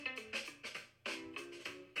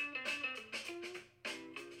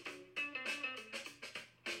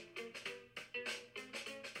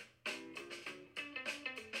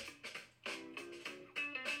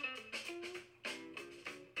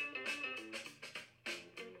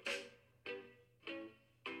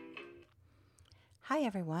Hi,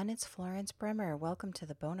 everyone. It's Florence Bremer. Welcome to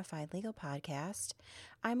the Bonafide Legal Podcast.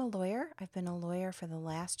 I'm a lawyer. I've been a lawyer for the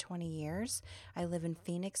last 20 years. I live in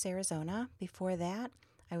Phoenix, Arizona. Before that,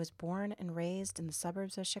 I was born and raised in the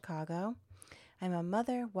suburbs of Chicago. I'm a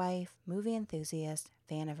mother, wife, movie enthusiast,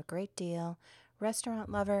 fan of a great deal, restaurant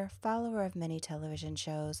lover, follower of many television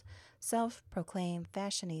shows, self-proclaimed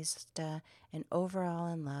fashionista, and overall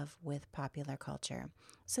in love with popular culture.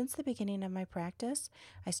 Since the beginning of my practice,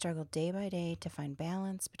 I struggled day by day to find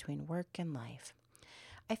balance between work and life.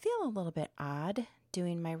 I feel a little bit odd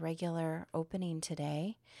doing my regular opening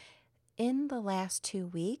today. In the last 2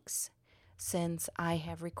 weeks, since I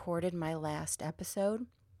have recorded my last episode,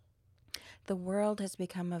 the world has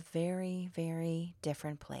become a very, very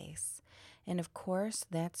different place. And of course,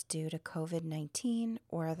 that's due to COVID-19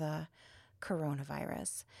 or the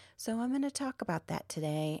coronavirus. So I'm going to talk about that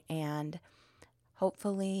today and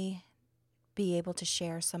hopefully be able to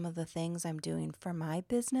share some of the things I'm doing for my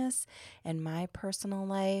business and my personal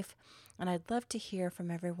life. And I'd love to hear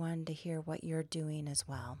from everyone to hear what you're doing as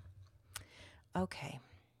well. Okay.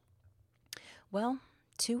 Well,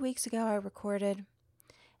 2 weeks ago I recorded,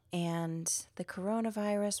 and the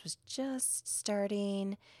coronavirus was just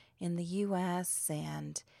starting in the US,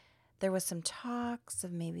 and there was some talks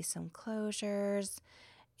of maybe some closures,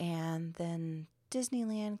 and then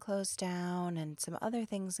Disneyland closed down and some other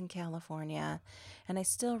things in California, and I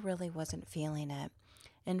still really wasn't feeling it.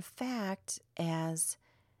 In fact, as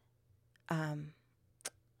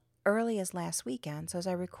early as last weekend, so as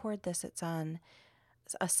I record this, it's on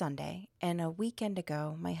a Sunday, and a weekend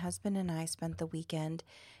ago, my husband and I spent the weekend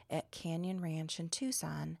at Canyon Ranch in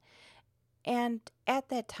Tucson. And at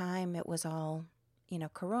that time, it was all,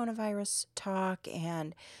 coronavirus talk,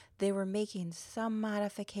 and they were making some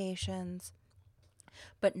modifications,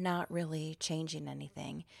 but not really changing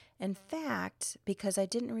anything. In fact, because I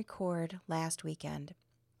didn't record last weekend,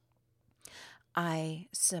 I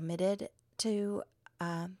submitted to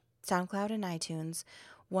SoundCloud and iTunes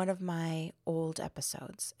one of my old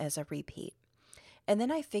episodes as a repeat. And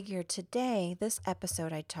then I figured today, this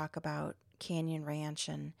episode, I'd talk about Canyon Ranch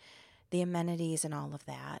and the amenities and all of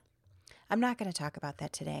that. I'm not going to talk about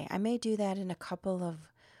that today. I may do that in a couple of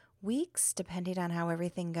weeks, depending on how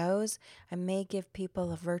everything goes. I may give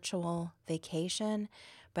people a virtual vacation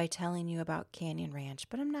by telling you about Canyon Ranch,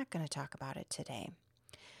 but I'm not going to talk about it today.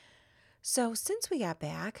 So since we got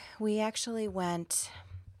back, we actually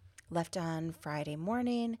left on Friday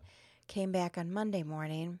morning, came back on Monday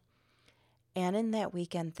morning, and in that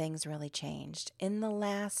weekend, things really changed. In the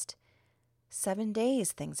last 7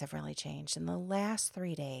 days, things have really changed. In the last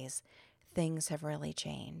 3 days, things have really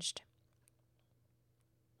changed.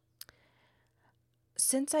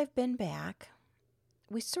 Since I've been back,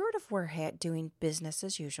 we sort of were doing business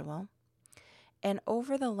as usual. And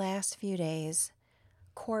over the last few days,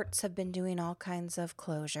 courts have been doing all kinds of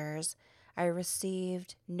closures. I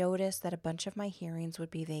received notice that a bunch of my hearings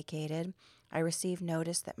would be vacated. I received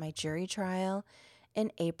notice that my jury trial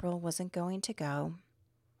in April wasn't going to go.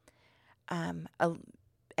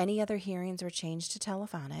 Any other hearings were changed to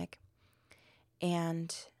telephonic.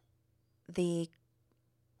 And the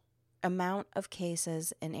amount of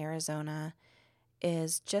cases in Arizona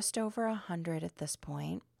is just over 100 at this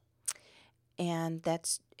point. And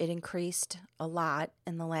it increased a lot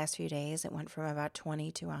in the last few days. It went from about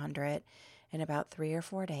 20 to 100 in about 3 or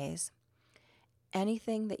 4 days.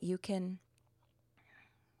 Anything that you can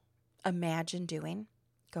imagine doing,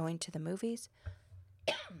 going to the movies.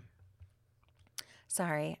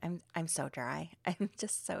 Sorry, I'm so dry. I'm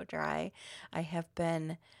just so dry. I have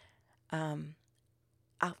been,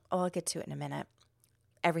 I'll get to it in a minute.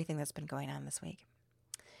 Everything that's been going on this week.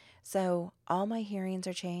 So all my hearings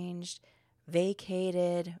are changed,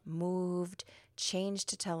 vacated, moved, changed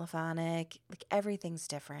to telephonic. Like everything's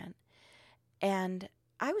different. And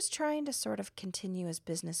I was trying to sort of continue as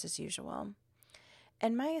business as usual.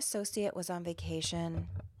 And my associate was on vacation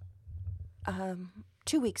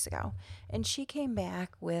 2 weeks ago, and she came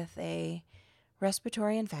back with a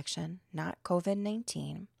respiratory infection, not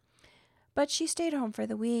COVID-19, but she stayed home for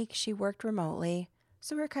the week. She worked remotely,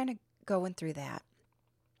 so we're kind of going through that.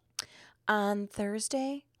 On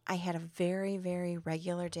Thursday, I had a very, very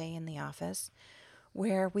regular day in the office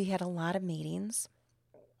where we had a lot of meetings.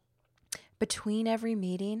 Between every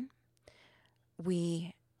meeting,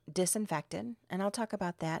 we disinfected, and I'll talk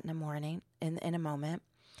about that in a moment.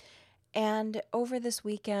 And over this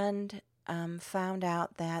weekend, found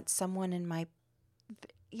out that someone in my,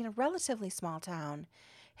 relatively small town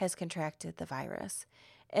has contracted the virus.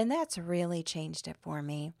 And that's really changed it for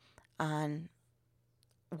me on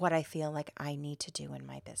what I feel like I need to do in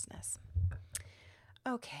my business.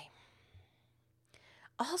 Okay.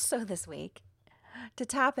 Also this week, to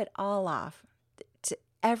top it all off, to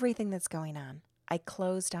everything that's going on, I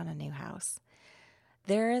closed on a new house.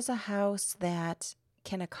 There is a house that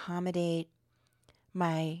can accommodate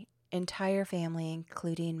my entire family,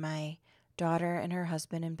 including my daughter and her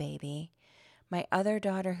husband and baby. My other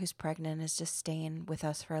daughter, who's pregnant, is just staying with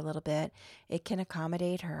us for a little bit. It can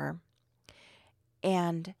accommodate her.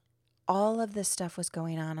 And all of this stuff was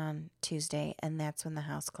going on Tuesday, and that's when the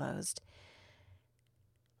house closed.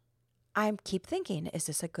 I keep thinking, is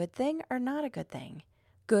this a good thing or not a good thing?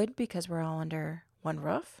 Good because we're all under one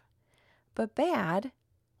roof, but bad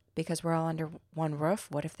because we're all under one roof.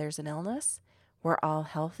 What if there's an illness? We're all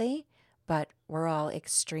healthy, but we're all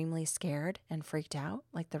extremely scared and freaked out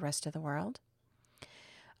like the rest of the world.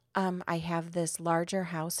 I have this larger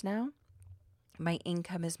house now. My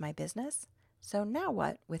income is my business. So now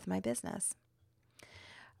what with my business?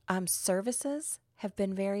 Services have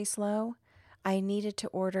been very slow. I needed to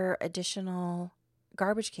order additional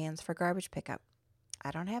garbage cans for garbage pickup.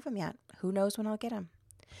 I don't have them yet. Who knows when I'll get them?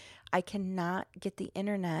 I cannot get the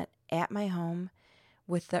internet at my home,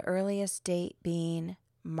 with the earliest date being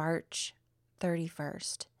March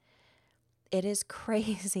 31st. It is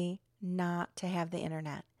crazy not to have the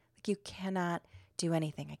internet. Like, you cannot do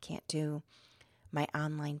anything. I can't do my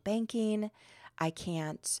online banking. I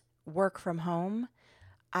can't work from home.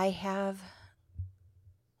 I'm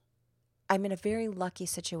in a very lucky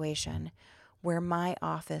situation where my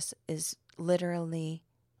office is literally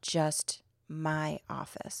just my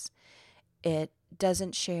office. It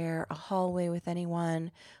doesn't share a hallway with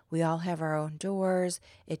anyone. We all have our own doors.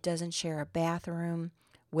 It doesn't share a bathroom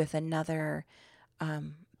with another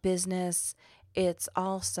business. It's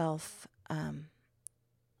all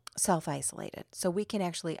self-isolated. So we can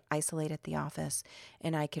actually isolate at the office,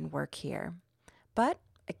 and I can work here. But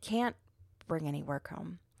I can't bring any work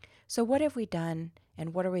home. So what have we done,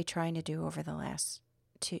 and what are we trying to do over the last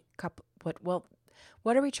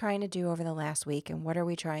what are we trying to do over the last week, and what are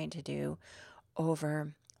we trying to do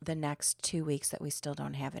over the next 2 weeks that we still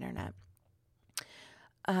don't have internet?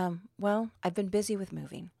 Well, I've been busy with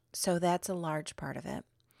moving, so that's a large part of it.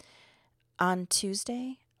 On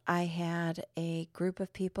Tuesday, I had a group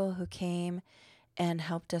of people who came and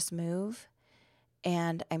helped us move,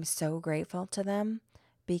 and I'm so grateful to them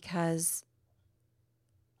because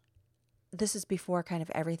this is before kind of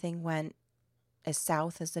everything went as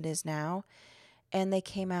south as it is now, and they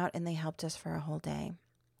came out and they helped us for a whole day.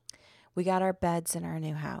 We got our beds in our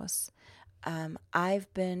new house.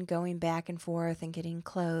 I've been going back and forth and getting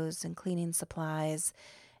clothes and cleaning supplies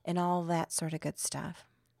and all that sort of good stuff.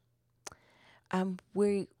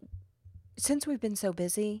 Since we've been so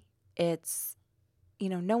busy, it's,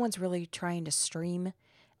 no one's really trying to stream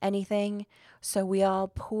anything. So we all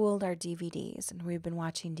pooled our DVDs, and we've been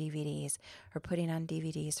watching DVDs or putting on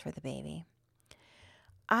DVDs for the baby.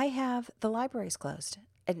 The library's closed.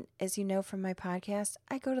 And as you know from my podcast,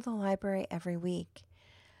 I go to the library every week.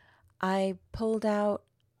 I pulled out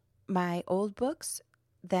my old books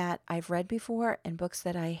that I've read before and books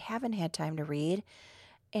that I haven't had time to read,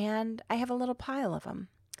 and I have a little pile of them.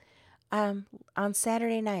 On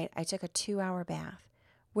Saturday night, I took a 2-hour bath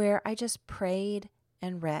where I just prayed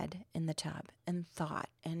and read in the tub and thought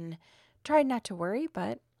and tried not to worry,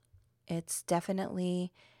 but it's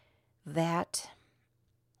definitely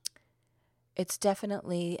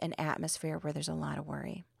an atmosphere where there's a lot of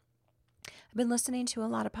worry. I've been listening to a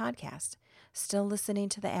lot of podcasts, still listening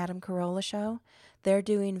to the Adam Carolla Show. They're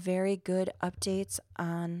doing very good updates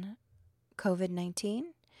on COVID-19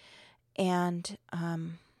 and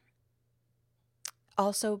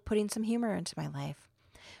also putting some humor into my life.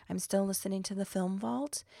 I'm still listening to the Film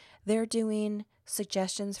Vault. They're doing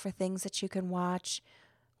suggestions for things that you can watch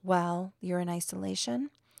while you're in isolation,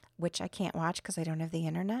 which I can't watch because I don't have the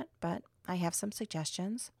internet, but I have some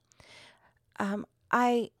suggestions.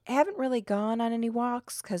 I haven't really gone on any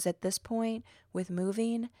walks because at this point with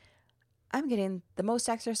moving, I'm getting the most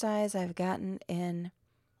exercise I've gotten in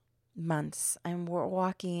months. I'm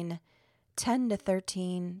walking 10 to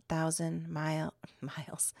 13,000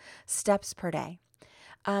 miles steps per day.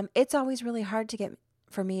 It's always really hard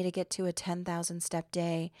for me to get to a 10,000 step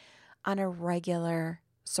day on a regular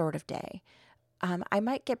sort of day. I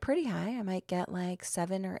might get pretty high. I might get like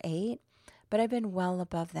 7 or 8, but I've been well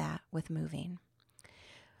above that with moving.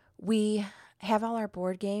 We have all our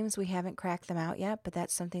board games. We haven't cracked them out yet, but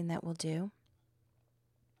that's something that we'll do.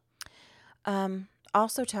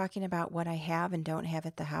 Also talking about what I have and don't have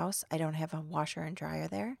at the house. I don't have a washer and dryer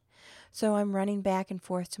there. So I'm running back and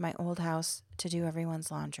forth to my old house to do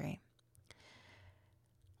everyone's laundry.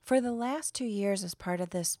 For the last 2 years as part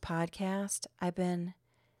of this podcast, I've been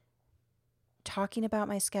talking about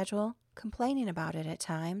my schedule, complaining about it at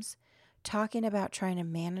times, talking about trying to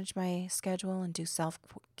manage my schedule and do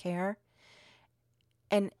self-care.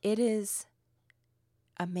 And it is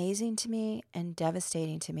amazing to me and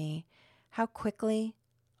devastating to me how quickly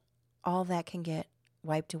all that can get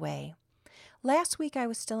wiped away. Last week, I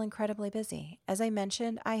was still incredibly busy. As I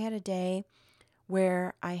mentioned, I had a day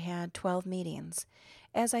where I had 12 meetings.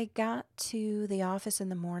 As I got to the office in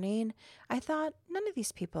the morning, I thought, none of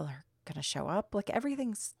these people are going to show up. Like,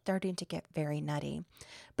 everything's starting to get very nutty.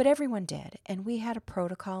 But everyone did. And we had a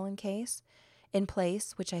protocol in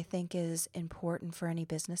place, which I think is important for any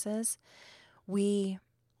businesses. We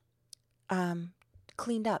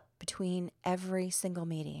cleaned up between every single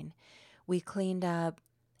meeting. We cleaned up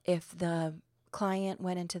if the client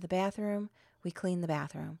went into the bathroom, we cleaned the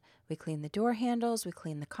bathroom. We cleaned the door handles, we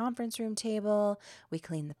cleaned the conference room table, we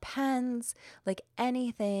cleaned the pens, like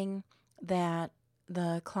anything that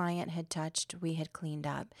the client had touched, we had cleaned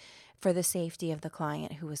up for the safety of the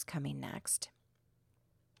client who was coming next.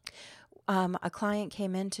 A client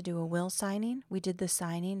came in to do a will signing. We did the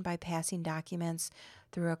signing by passing documents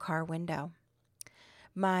through a car window.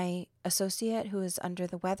 My associate, who is under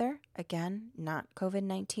the weather, again, not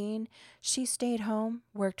COVID-19, she stayed home,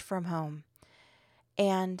 worked from home.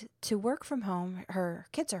 And to work from home, her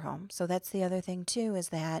kids are home. So that's the other thing, too, is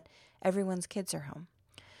that everyone's kids are home.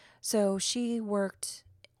 So she worked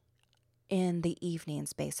in the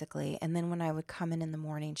evenings, basically. And then when I would come in the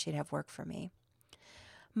morning, she'd have work for me.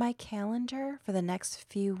 My calendar for the next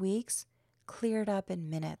few weeks cleared up in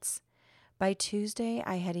minutes. By Tuesday,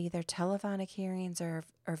 I had either telephonic hearings or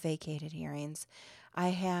vacated hearings. I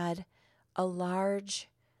had a large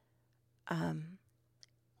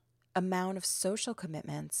amount of social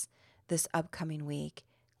commitments this upcoming week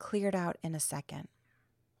cleared out in a second.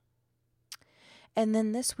 And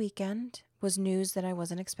then this weekend was news that I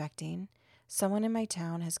wasn't expecting. Someone in my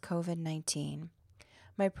town has COVID-19.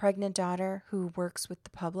 My pregnant daughter, who works with the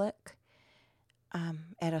public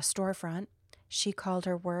at a storefront, she called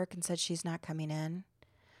her work and said she's not coming in.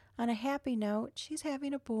 On a happy note, she's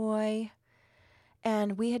having a boy.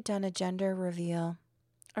 And we had done a gender reveal,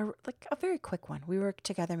 like a very quick one. We worked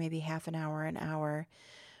together maybe half an hour,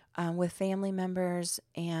 with family members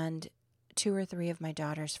and 2 or 3 of my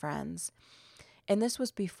daughter's friends. And this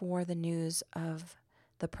was before the news of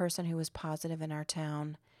the person who was positive in our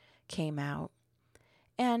town came out.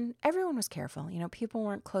 And everyone was careful. You know, people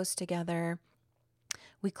weren't close together.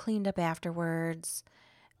 We cleaned up afterwards.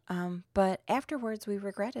 But afterwards, we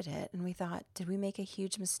regretted it. And we thought, did we make a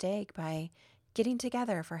huge mistake by getting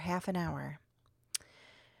together for half an hour?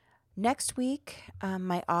 Next week,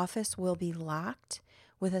 my office will be locked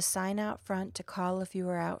with a sign out front to call if you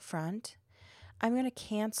are out front. I'm going to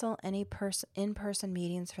cancel any in-person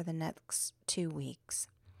meetings for the next 2 weeks.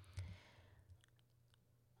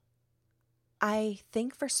 I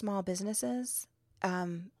think for small businesses,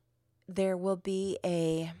 there will be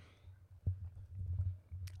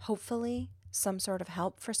hopefully some sort of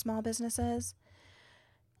help for small businesses.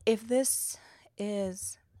 If this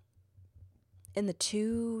is in the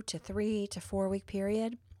 2 to 3 to 4 week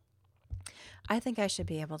period, I think I should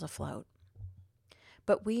be able to float.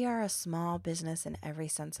 But we are a small business in every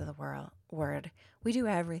sense of the word. We do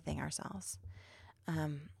everything ourselves.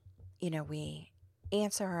 We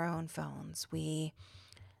answer our own phones. We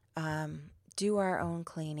do our own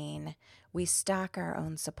cleaning. We stock our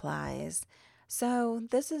own supplies. So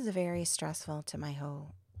this is very stressful to my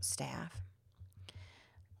whole staff.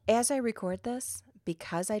 As I record this,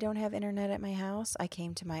 because I don't have internet at my house, I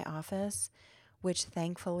came to my office, which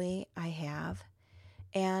thankfully I have,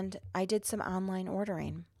 and I did some online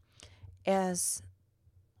ordering.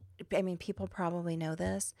 People probably know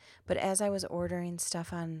this, but as I was ordering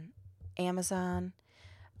stuff on Amazon,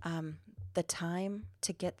 the time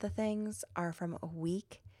to get the things are from a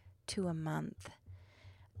week to a month.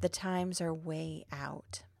 The times are way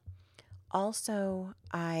out. Also,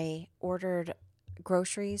 I ordered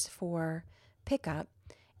groceries for pickup,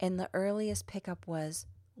 and the earliest pickup was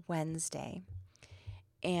Wednesday.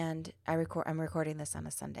 And I'm recording this on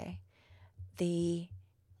a Sunday. The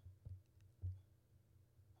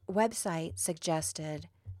website suggested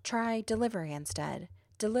try delivery instead.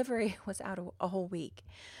 Delivery was out a whole week.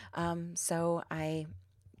 So I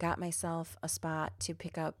got myself a spot to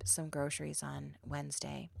pick up some groceries on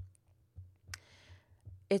Wednesday.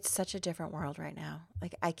 It's such a different world right now.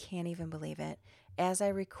 Like, I can't even believe it. As I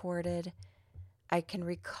recorded, I can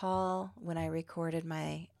recall when I recorded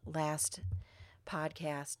my last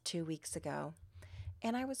podcast 2 weeks ago,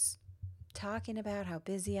 and I was talking about how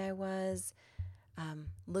busy I was,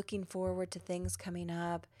 looking forward to things coming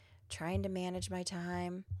up, trying to manage my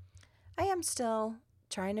time. I am still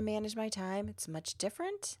trying to manage my time. It's much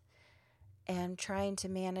different, and trying to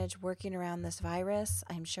manage working around this virus.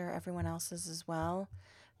 I'm sure everyone else is as well.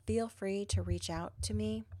 Feel free to reach out to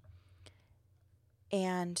me.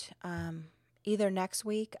 And either next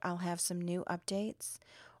week I'll have some new updates,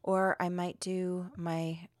 or I might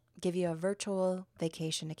give you a virtual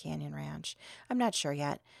vacation to Canyon Ranch. I'm not sure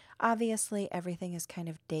yet. Obviously, everything is kind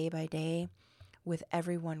of day by day with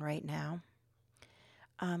everyone right now.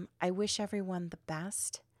 I wish everyone the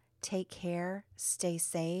best. Take care, stay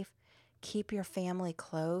safe, keep your family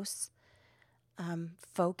close,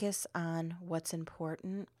 focus on what's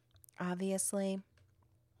important, obviously,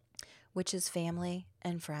 which is family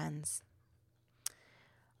and friends.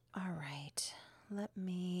 All right, let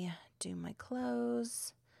me do my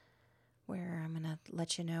close, where I'm going to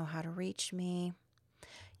let you know how to reach me.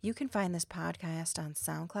 You can find this podcast on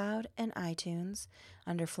SoundCloud and iTunes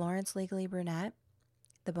under Florence Legally Brunette,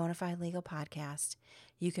 the Bonafide Legal Podcast.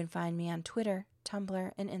 You can find me on Twitter,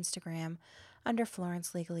 Tumblr, and Instagram under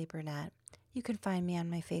Florence Legally Brunette. You can find me on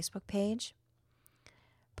my Facebook page,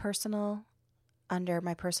 personal, under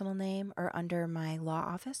my personal name, or under my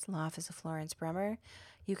law office of Florence Brummer.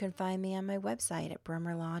 You can find me on my website at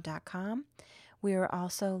brummerlaw.com. We are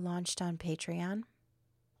also launched on Patreon.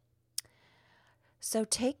 So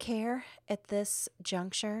take care at this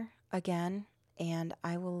juncture again, and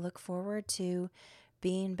I will look forward to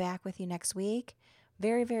being back with you next week.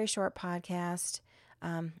 Very, very short podcast.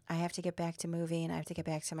 I have to get back to moving. I have to get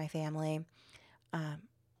back to my family.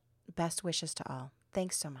 Best wishes to all.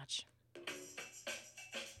 Thanks so much.